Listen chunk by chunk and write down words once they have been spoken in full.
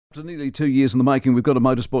After nearly 2 years in the making, we've got a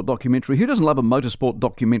motorsport documentary. Who doesn't love a motorsport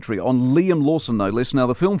documentary on Liam Lawson, no less? Now,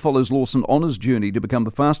 the film follows Lawson on his journey to become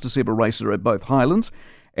the fastest ever racer at both Highlands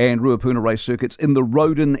and Ruapuna race circuits in the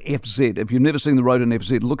Roden FZ. If you've never seen the Roden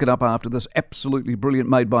FZ, look it up after this. Absolutely brilliant,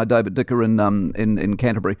 made by David Dicker in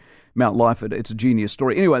Canterbury, Mount Lyford. It's a genius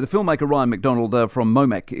story. Anyway, the filmmaker Ryan McDonald from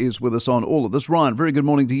MoMac is with us on all of this. Ryan, very good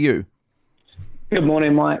morning to you. Good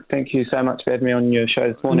morning, Mike. Thank you so much for having me on your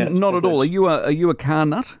show this morning. Not at all. Are you a car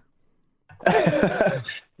nut?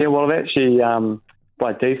 Yeah, well, I've actually,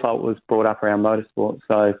 by default, was brought up around motorsport.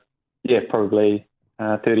 So, yeah, probably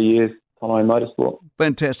 30 years following motorsport.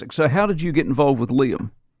 Fantastic. So how did you get involved with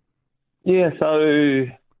Liam? Yeah, so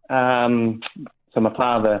my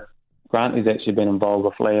father, Grant, has actually been involved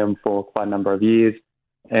with Liam for quite a number of years.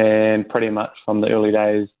 And pretty much from the early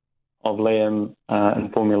days of Liam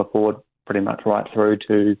in Formula Ford, pretty much right through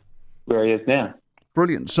to where he is now.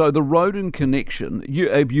 Brilliant. So the Roden connection,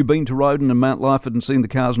 have you been to Roden and Mount Lyford and seen the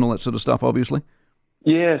cars and all that sort of stuff, obviously?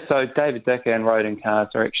 Yeah, so David Dicker and Roden Cars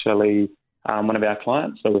are actually one of our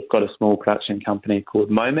clients. So we've got a small production company called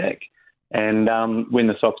MoMac. And when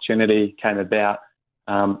this opportunity came about,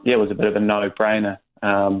 it was a bit of a no-brainer.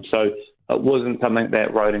 So it wasn't something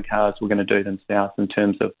that Roden Cars were going to do themselves in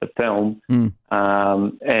terms of the film. When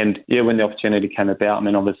the opportunity came about, I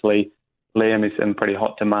mean, obviously, Liam is in pretty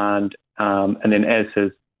hot demand, and then as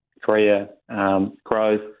his career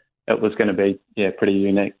grows, it was going to be pretty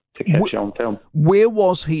unique to capture on film. Where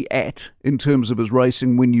was he at in terms of his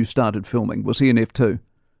racing when you started filming? Was he in F2?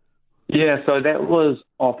 Yeah, so that was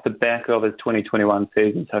off the back of his 2021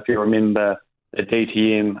 season. So if you remember the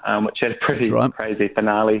DTM, which had a pretty crazy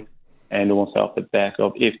finale, and also off the back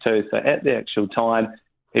of F2. So at the actual time,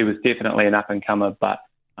 he was definitely an up-and-comer, but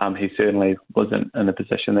he certainly wasn't in the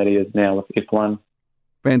position that he is now with F1.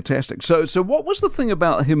 Fantastic. So what was the thing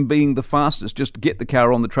about him being the fastest, just to get the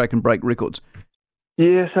car on the track and break records?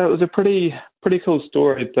 Yeah, so it was a pretty cool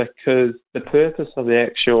story because the purpose of the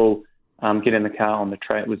actual getting the car on the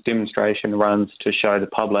track was demonstration runs to show the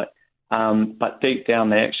public. But deep down,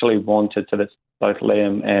 they actually wanted to, both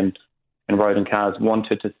Liam and Roden Cars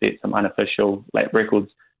wanted to set some unofficial lap records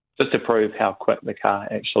just to prove how quick the car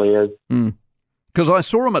actually is. Because I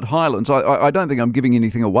saw him at Highlands. I don't think I'm giving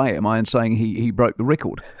anything away, am I, in saying he broke the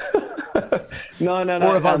record? No.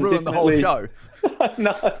 Or have I ruined the whole show?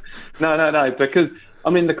 No. Because, I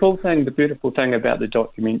mean, the beautiful thing about the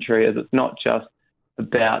documentary is it's not just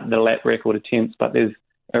about the lap record attempts, but there's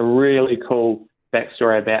a really cool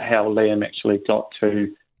backstory about how Liam actually got to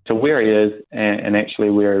where he is and actually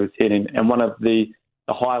where he was heading. And one of the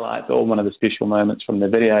highlights, or one of the special moments from the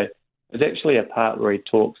video, is actually a part where he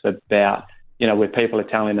talks about, where people are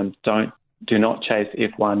telling him, do not chase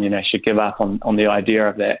F1, should give up on the idea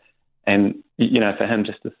of that. And, for him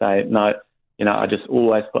just to say, no, I just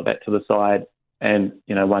always put that to the side and,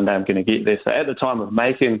 one day I'm going to get there. So at the time of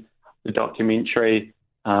making the documentary,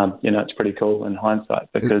 it's pretty cool in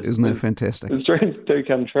hindsight because... Isn't that fantastic? His dreams do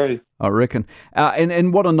come true. I reckon.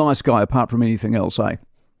 And what a nice guy, apart from anything else, eh?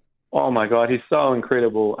 Oh, my God, he's so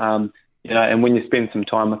incredible. And when you spend some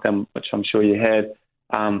time with him, which I'm sure you have,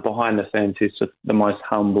 behind the scenes, he's just the most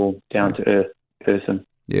humble, down-to-earth person.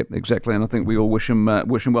 Yeah, exactly, and I think we all wish him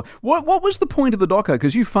well. What was the point of the doco?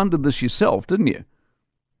 Because you funded this yourself, didn't you?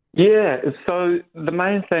 Yeah, so the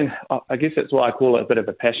main thing, I guess that's why I call it a bit of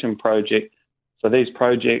a passion project. So these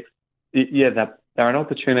projects, they're an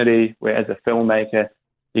opportunity where, as a filmmaker,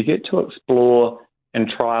 you get to explore and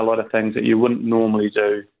try a lot of things that you wouldn't normally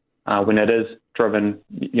do when it is driven,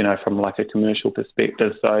 from like a commercial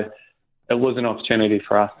perspective. So it was an opportunity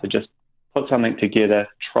for us to just put something together,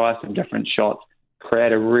 try some different shots,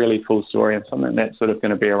 create a really cool story, and something that's sort of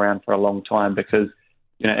going to be around for a long time because,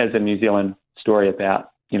 as a New Zealand story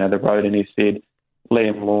about, the road and said,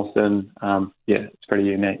 Liam Lawson, it's pretty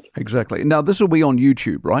unique. Exactly. Now, this will be on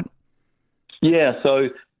YouTube, right? Yeah, so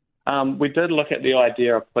we did look at the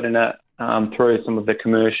idea of putting it through some of the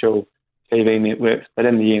commercial TV networks, but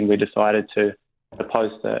in the end we decided to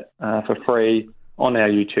post it for free on our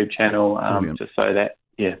YouTube channel, just so that,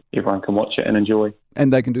 everyone can watch it and enjoy.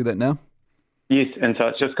 And they can do that now? Yes, and so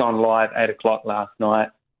it's just gone live 8 o'clock last night.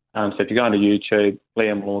 So if you go into YouTube,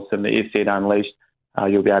 Liam Lawson, the FZ Unleashed,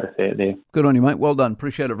 you'll be able to see it there. Good on you, mate. Well done.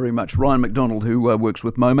 Appreciate it very much. Ryan McDonald, who works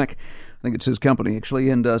with MoMac. I think it's his company, actually.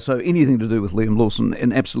 And so anything to do with Liam Lawson,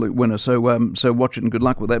 an absolute winner. So watch it and good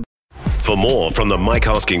luck with that. For more from the Mike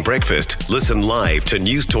Hosking Breakfast, listen live to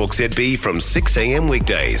News Talk ZB from 6 a.m.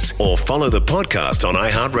 weekdays or follow the podcast on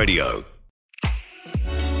iHeartRadio.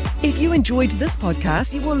 If you enjoyed this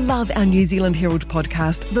podcast, you will love our New Zealand Herald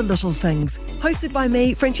podcast, The Little Things, hosted by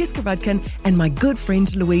me, Francesca Rudkin, and my good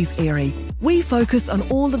friend Louise Airy. We focus on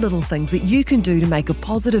all the little things that you can do to make a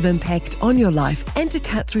positive impact on your life and to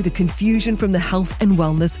cut through the confusion from the health and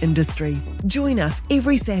wellness industry. Join us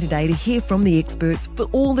every Saturday to hear from the experts for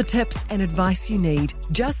all the tips and advice you need.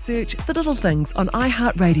 Just search The Little Things on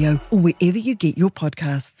iHeartRadio or wherever you get your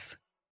podcasts.